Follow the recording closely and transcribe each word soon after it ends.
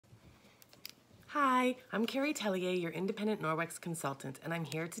Hi, I'm Carrie Tellier, your independent Norwex consultant, and I'm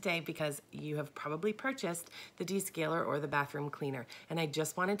here today because you have probably purchased the Descaler or the bathroom cleaner, and I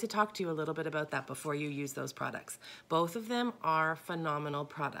just wanted to talk to you a little bit about that before you use those products. Both of them are phenomenal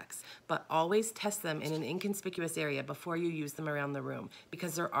products, but always test them in an inconspicuous area before you use them around the room,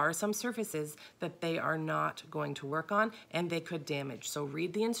 because there are some surfaces that they are not going to work on and they could damage. So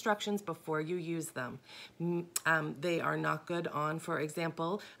read the instructions before you use them. They are not good on, for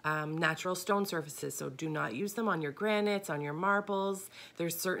example, natural stone surfaces. So do not use them on your granites, on your marbles.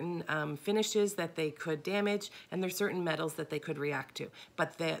 There's certain finishes that they could damage, and there's certain metals that they could react to.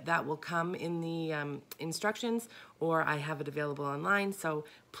 But that will come in the instructions, or I have it available online. So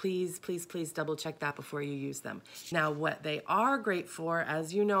please, please, please double check that before you use them. Now, what they are great for,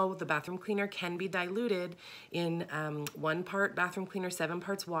 as you know, the bathroom cleaner can be diluted in 1 part bathroom cleaner, 7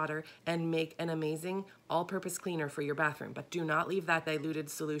 parts water, and make an amazing all-purpose cleaner for your bathroom. But do not leave that diluted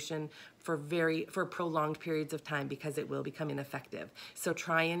solution for prolonged periods of time, because it will become ineffective. So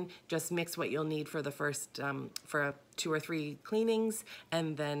try and just mix what you'll need for the first, for 2 or 3 cleanings,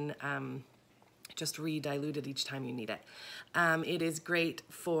 and then just re-dilute it each time you need it. It is great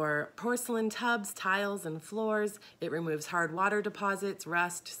for porcelain tubs, tiles, and floors. It removes hard water deposits,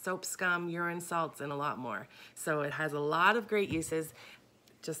 rust, soap scum, urine salts, and a lot more. So it has a lot of great uses.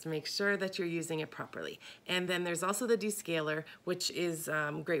 Just make sure that you're using it properly. And then there's also the Descaler, which is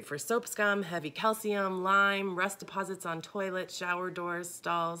great for soap scum, heavy calcium, lime, rust deposits on toilets, shower doors,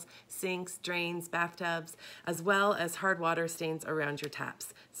 stalls, sinks, drains, bathtubs, as well as hard water stains around your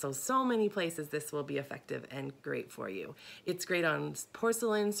taps. So many places this will be effective and great for you. It's great on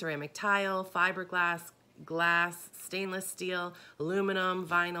porcelain, ceramic tile, fiberglass, glass, stainless steel, aluminum,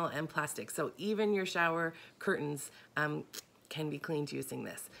 vinyl, and plastic. So even your shower curtains can be cleaned using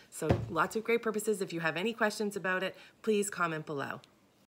this. So lots of great purposes. If you have any questions about it, please comment below.